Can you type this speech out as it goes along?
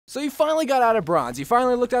So you finally got out of bronze, you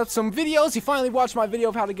finally looked at some videos, you finally watched my video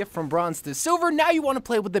of how to get from bronze to silver, now you want to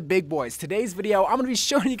play with the big boys. Today's video, I'm going to be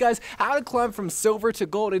showing you guys how to climb from silver to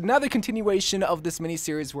gold, another continuation of this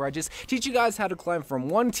mini-series where I just teach you guys how to climb from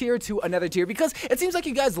one tier to another tier, because it seems like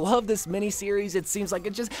you guys love this mini-series. It seems like I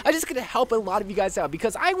just get to help a lot of you guys out,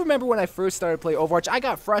 because I remember when I first started playing Overwatch, I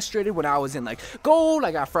got frustrated when I was in like gold,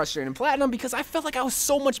 I got frustrated in platinum, because I felt like I was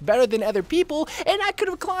so much better than other people, and I could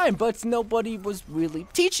have climbed, but nobody was really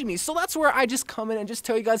teaching me. So that's where I just come in and just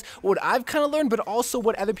tell you guys what I've kind of learned, but also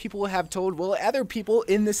what other people have told, well, other people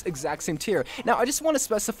in this exact same tier. Now, I just want to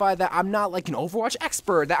specify that I'm not like an Overwatch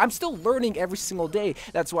expert, that I'm still learning every single day.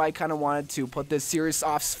 That's why I kind of wanted to put this series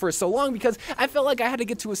off for so long, because I felt like I had to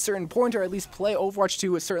get to a certain point, or at least play Overwatch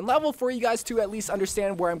to a certain level for you guys to at least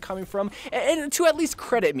understand where I'm coming from, and to at least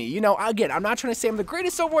credit me. You know, again, I'm not trying to say I'm the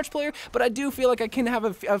greatest Overwatch player, but I do feel like I can have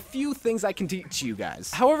a few things I can teach you guys.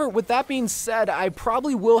 However, with that being said, I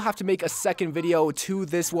probably will have to make a second video to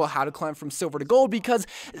this, well, how to climb from silver to gold, because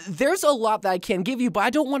there's a lot that I can give you, but I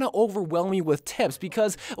don't want to overwhelm you with tips,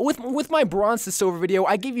 because with my bronze to silver video,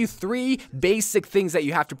 I gave you 3 basic things that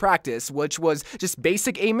you have to practice, which was just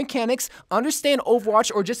basic aim mechanics, understand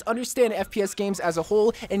Overwatch, or just understand FPS games as a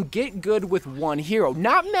whole, and get good with one hero.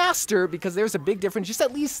 Not master, because there's a big difference, just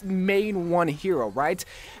at least main one hero, right?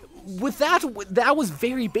 With that was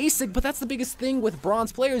very basic, but that's the biggest thing with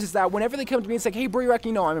bronze players, is that whenever they come to me and say, hey, bro, you reckon,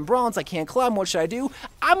 you know, I'm in bronze, I can't climb, what should I do?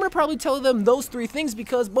 I'm going to probably tell them those 3 things,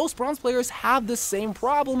 because most bronze players have the same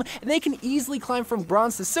problem, and they can easily climb from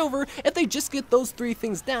bronze to silver if they just get those 3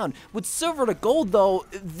 things down. With silver to gold, though,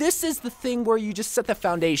 this is the thing where you just set the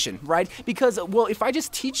foundation, right? Because, well, if I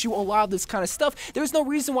just teach you a lot of this kind of stuff, there's no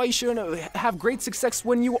reason why you shouldn't have great success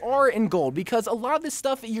when you are in gold, because a lot of this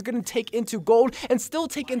stuff you're going to take into gold and still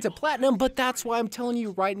take into platinum, but that's why I'm telling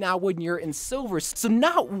you right now when you're in silver. So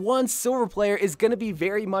not one silver player is going to be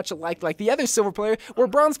very much alike like the other silver player, where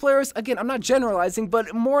bronze players, again, I'm not generalizing,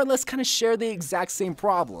 but more or less kind of share the exact same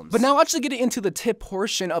problems. But now actually getting into the tip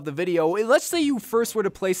portion of the video, let's say you first were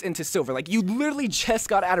to place into silver, like you literally just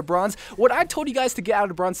got out of bronze. What I told you guys to get out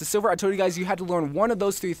of bronze to silver, I told you guys you had to learn one of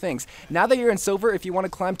those 3 things. Now that you're in silver, if you want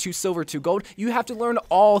to climb to silver to gold, you have to learn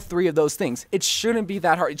all 3 of those things. It shouldn't be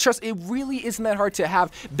that hard. Trust, it really isn't that hard to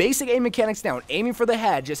have basic aim mechanics down, aiming for the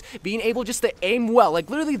head, just being able just to aim well. Like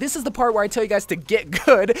literally, this is the part where I tell you guys to get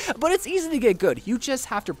good, but it's easy to get good. You just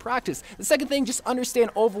have to practice. The second thing, just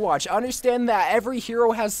understand Overwatch. Understand that every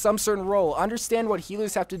hero has some certain role. Understand what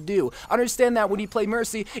healers have to do. Understand that when you play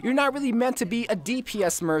Mercy, you're not really meant to be a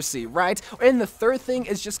DPS Mercy, right? And the third thing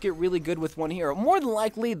is just get really good with one hero. More than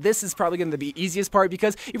likely, this is probably going to be the easiest part,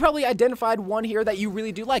 because you probably identified one hero that you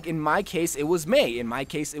really do like. In my case, it was Mei. In my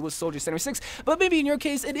case, it was Soldier 76, but maybe in your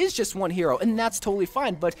case, it is just one hero, and that's totally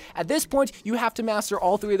fine. But at this point, you have to master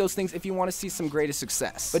all 3 of those things if you want to see some greatest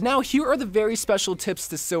success. But now, here are the very special tips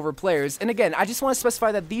to silver players. And again, I just want to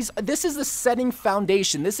specify that this is the setting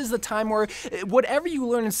foundation. This is the time where whatever you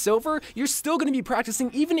learn in silver, you're still going to be practicing,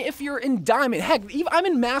 even if you're in diamond. Heck, I'm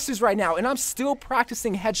in masters right now, and I'm still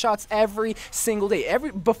practicing headshots every single day.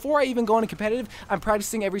 Before I even go into competitive, I'm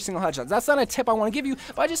practicing every single headshot. That's not a tip I want to give you,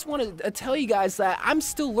 but I just want to tell you guys that I'm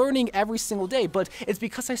still learning every single day. But it's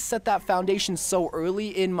because I set that foundation so early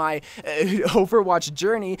in my Overwatch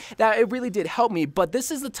journey that it really did help me. But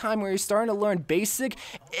this is the time where you're starting to learn basic,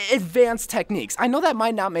 advanced techniques. I know that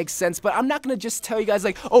might not make sense, but I'm not going to just tell you guys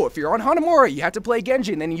like, oh, if you're on Hanamura, you have to play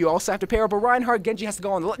Genji, and then you also have to pair up a Reinhardt, Genji has to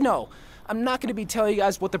go on the... No. I'm not going to be telling you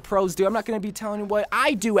guys what the pros do. I'm not going to be telling you what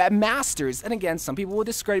I do at Masters. And again, some people will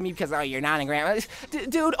discredit me because, oh, you're not in Grand.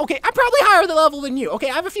 Dude, okay, I'm probably higher the level than you, okay?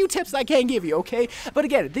 I have a few tips I can give you, okay? But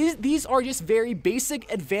again, these are just very basic,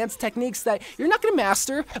 advanced techniques that you're not going to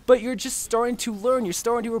master, but you're just starting to learn. You're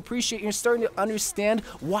starting to appreciate. You're starting to understand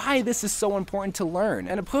why this is so important to learn.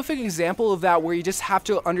 And a perfect example of that, where you just have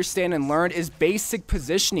to understand and learn, is basic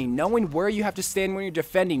positioning. Knowing where you have to stand when you're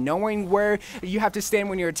defending. Knowing where you have to stand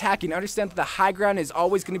when you're attacking. Understand that the high ground is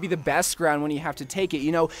always going to be the best ground when you have to take it.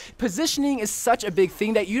 You know, positioning is such a big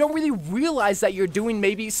thing that you don't really realize that you're doing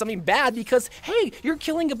maybe something bad, because, hey, you're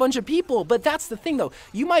killing a bunch of people. But that's the thing, though.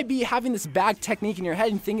 You might be having this bad technique in your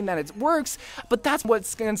head and thinking that it works, but that's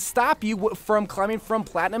what's going to stop you from climbing from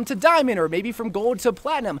platinum to diamond, or maybe from gold to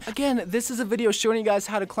platinum. Again, this is a video showing you guys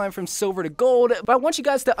how to climb from silver to gold, but I want you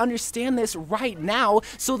guys to understand this right now,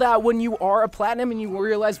 so that when you are a platinum and you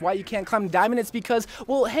realize why you can't climb diamond, it's because,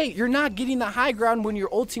 well, hey, you're not getting the high ground when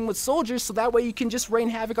you're ulting with soldiers, so that way you can just rain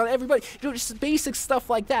havoc on everybody. You know, just basic stuff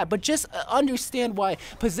like that. But just understand why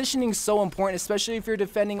positioning is so important, especially if you're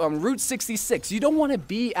defending Route 66. You don't want to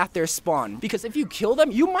be at their spawn, because if you kill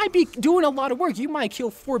them, you might be doing a lot of work. You might kill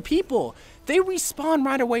 4 people. they respawn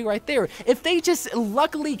right away right there. If they just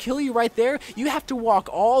luckily kill you right there, you have to walk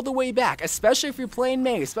all the way back, especially if you're playing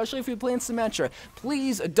Mei, especially if you're playing Symmetra.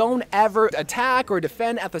 Please don't ever attack or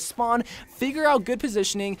defend at the spawn. Figure out good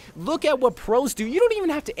positioning. Look at what pros do. You don't even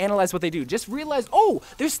have to analyze what they do. Just realize, oh,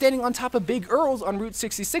 they're standing on top of big Earls on Route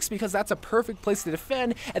 66 because that's a perfect place to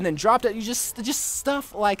defend, and then drop that. You just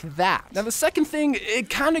stuff like that. Now, the second thing, it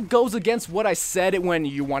kind of goes against what I said when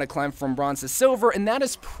you want to climb from bronze to silver, and that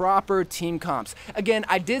is proper team comps. Again,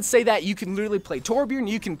 I did say that you can literally play Torbjorn,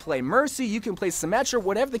 you can play Mercy, you can play Symmetra,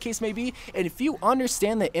 whatever the case may be, and if you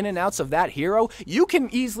understand the in and outs of that hero, you can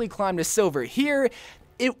easily climb to silver. Here,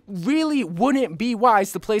 it really wouldn't be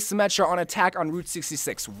wise to play Symmetra on attack on Route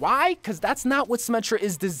 66. Why? Because that's not what Symmetra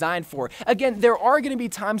is designed for. Again, there are going to be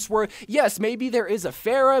times where, yes, maybe there is a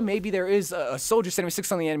Pharah, maybe there is a Soldier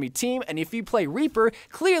 76 on the enemy team, and if you play Reaper,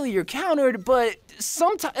 clearly you're countered, but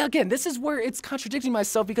sometimes, again, this is where it's contradicting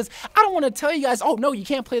myself because I don't want to tell you guys, oh, no, you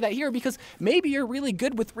can't play that here because maybe you're really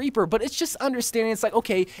good with Reaper, but it's just understanding it's like,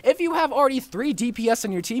 okay, if you have already 3 DPS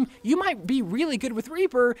on your team, you might be really good with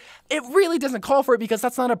Reaper. It really doesn't call for it because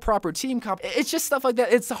that's not a proper team comp. It's just stuff like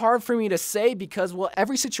that. It's hard for me to say because, well,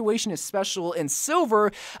 every situation is special in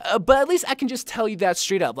silver, but at least I can just tell you that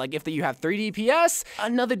straight up. Like, if you have 3 DPS,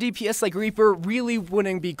 another DPS like Reaper really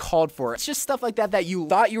wouldn't be called for. It's just stuff like that that you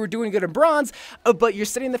thought you were doing good in bronze, but you're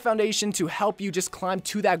setting the foundation to help you just climb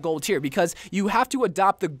to that gold tier because you have to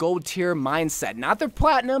adopt the gold tier mindset, not the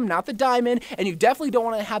platinum, not the diamond, and you definitely don't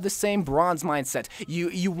want to have the same bronze mindset.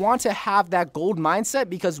 You want to have that gold mindset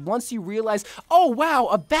because once you realize, oh wow,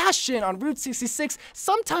 a Bastion on Route 66,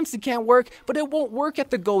 sometimes it can't work, but it won't work at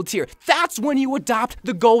the gold tier. That's when you adopt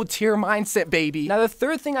the gold tier mindset, baby. Now, the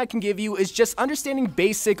third thing I can give you is just understanding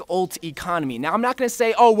basic ult economy. Now, I'm not going to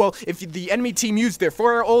say, oh, well, if the enemy team used their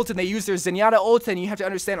Pharah ult and they use their Zenyatta ult, then you have to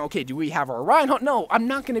understand, okay, do we have our Reinhardt? No, I'm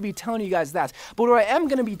not going to be telling you guys that. But what I am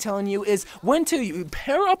going to be telling you is when to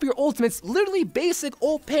pair up your ultimates, literally basic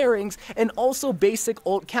ult pairings and also basic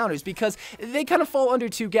ult counters, because they kind of fall under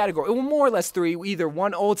 2 categories, well, more or less 3. Either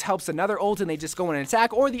one ult helps another ult and they just go in and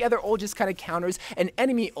attack, or the other ult just kind of counters an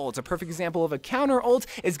enemy ult. A perfect example of a counter ult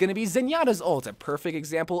is going to be Zenyatta's ult. A perfect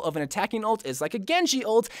example of an attacking ult is like a Genji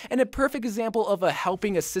ult, and a perfect example of a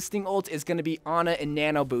helping assisting ult is going to be Ana and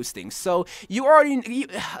Nano boosting. So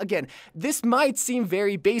again, this might seem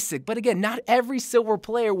very basic, but again, not every silver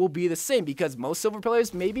player will be the same because most silver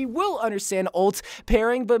players maybe will understand ult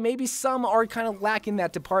pairing, but maybe some are kind of lacking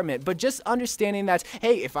that department. But just understanding that,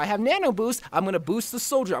 hey, if I have Nano boost, I'm going to boost the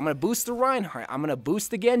Soldier, I'm going to boost the Reinhardt, I'm going to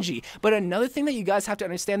boost the Genji. But another thing that you guys have to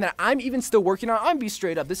understand that I'm even still working on, I'm be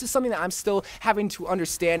straight up, this is something that I'm still having to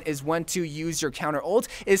understand is when to use your counter ult,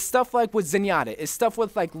 is stuff like with Zenyatta, is stuff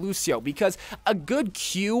with like Lucio, because a good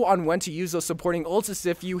cue on when to use those supporting ults is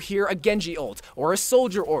if you hear a Genji ult, or a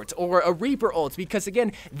Soldier ult, or a Reaper ult, because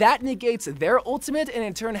again, that negates their ultimate and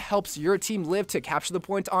in turn helps your team live to capture the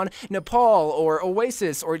point on Nepal, or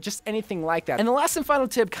Oasis, or just anything like that. And the last and final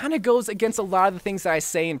tip kind of goes against a lot of the things that I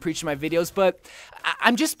say and preach in my videos, but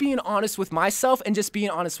I'm just being honest with myself and just being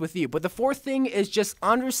honest with you. But the fourth thing is just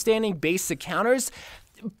understanding basic counters,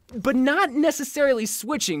 but not necessarily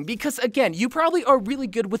switching, because again, you probably are really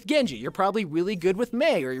good with Genji, you're probably really good with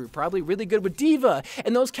Mei, or you're probably really good with Diva,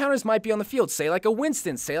 and those counters might be on the field, say like a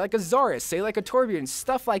Winston, say like a Zarus, say like a Torbjorn,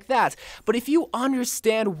 stuff like that. But if you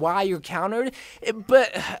understand why you're countered,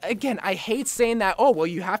 but again, I hate saying that, oh, well,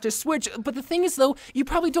 you have to switch, but the thing is though, you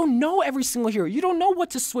probably don't know every single hero, you don't know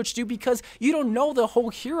what to switch to because you don't know the whole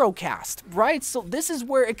hero cast, right? So this is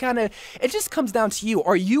where it just comes down to you.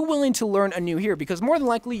 Are you willing to learn a new hero? Because more than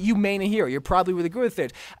likely, you main a hero, you're probably really good with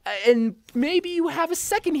it, and maybe you have a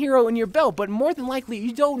second hero in your belt, but more than likely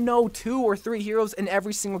you don't know 2 or 3 heroes in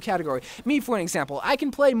every single category. Me, for an example, I can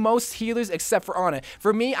play most healers except for Ana.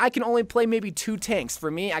 For me, I can only play maybe 2 tanks. For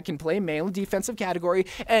me, I can play mainly defensive category,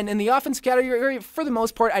 and in the offensive category, for the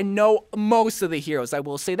most part, I know most of the heroes, I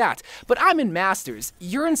will say that. But I'm in Masters,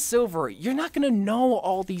 you're in Silver, you're not going to know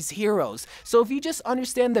all these heroes. So if you just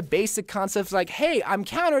understand the basic concepts like, hey, I'm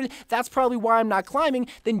countered, that's probably why I'm not climbing,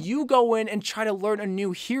 then you go in and try to learn a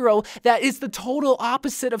new hero that is the total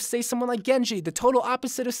opposite of, say, someone like Genji, the total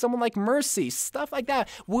opposite of someone like Mercy. Stuff like that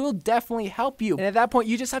will definitely help you. And at that point,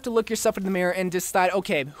 you just have to look yourself in the mirror and decide,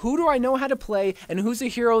 okay, who do I know how to play, and who's a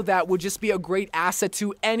hero that would just be a great asset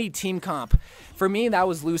to any team comp? For me, that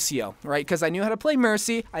was Lucio, right? Because I knew how to play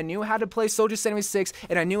Mercy, I knew how to play Soldier 76,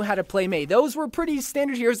 and I knew how to play Mei. Those were pretty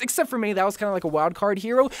standard heroes, except for Mei, that was kind of like a wild card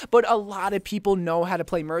hero, but a lot of people know how to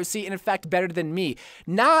play Mercy, and in fact, better than me.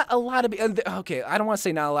 not a lot of, okay, I don't want to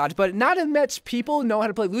say not a lot, but not as much people know how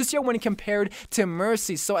to play Lucio when compared to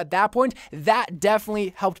Mercy. So at that point, that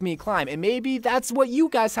definitely helped me climb. And maybe that's what you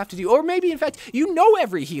guys have to do. Or maybe, in fact, you know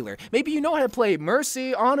every healer. Maybe you know how to play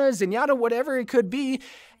Mercy, Ana, Zenyatta, whatever it could be.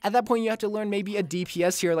 At that point, you have to learn maybe a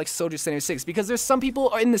DPS hero like Soldier 76, because there's some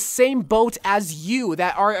people in the same boat as you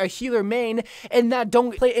that are a healer main and that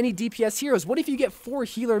don't play any DPS heroes. What if you get 4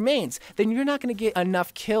 healer mains? Then you're not going to get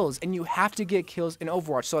enough kills, and you have to get kills in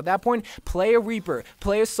Overwatch. So at that point, play a Reaper,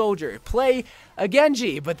 play a Soldier, play a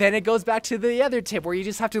Genji. But then it goes back to the other tip where you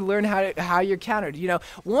just have to learn how you're countered. You know,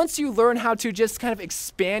 once you learn how to just kind of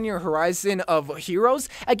expand your horizon of heroes,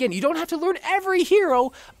 again, you don't have to learn every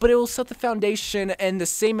hero, but it will set the foundation and the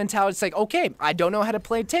same mentality. It's like, okay, I don't know how to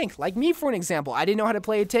play tank. Like me, for an example, I didn't know how to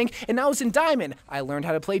play a tank, and I was in Diamond. I learned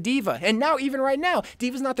how to play Diva, and now, even right now,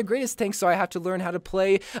 Diva's not the greatest tank, so I have to learn how to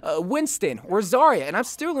play Winston or Zarya, and I'm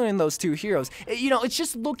still learning those 2 heroes. You know, it's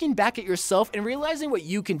just looking back at yourself and realizing what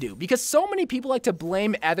you can do, because so many people like to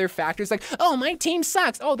blame other factors, like, oh, my team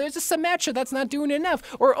sucks, oh, there's a Symmetra that's not doing enough,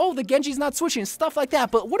 or oh, the Genji's not switching, stuff like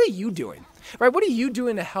that. But what are you doing? Right? What are you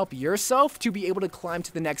doing to help yourself to be able to climb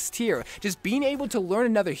to the next tier? Just being able to learn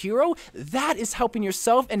another hero, that is helping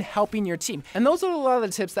yourself and helping your team. And those are a lot of the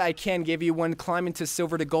tips that I can give you when climbing to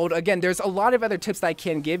silver to gold. Again, there's a lot of other tips that I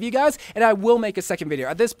can give you guys, and I will make a second video.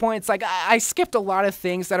 At this point, it's like I skipped a lot of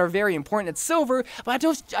things that are very important at silver, but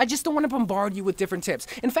I just don't want to bombard you with different tips.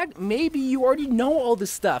 In fact, maybe you already know all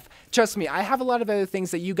this stuff. Trust me, I have a lot of other things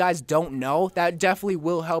that you guys don't know that definitely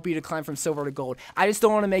will help you to climb from silver to gold. I just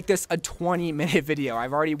don't want to make this a 20-minute video.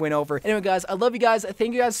 I've already went over. Anyway, guys, I love you guys.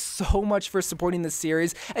 Thank you guys so much for supporting this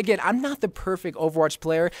series. Again, I'm not the perfect Overwatch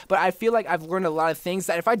player, but I feel like I've learned a lot of things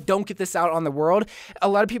that if I don't get this out on the world, a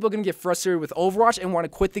lot of people are going to get frustrated with Overwatch and want to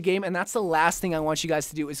quit the game, and that's the last thing I want you guys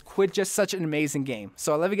to do, is quit just such an amazing game.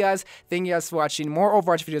 So I love you guys. Thank you guys for watching. More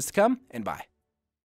Overwatch videos to come, and bye.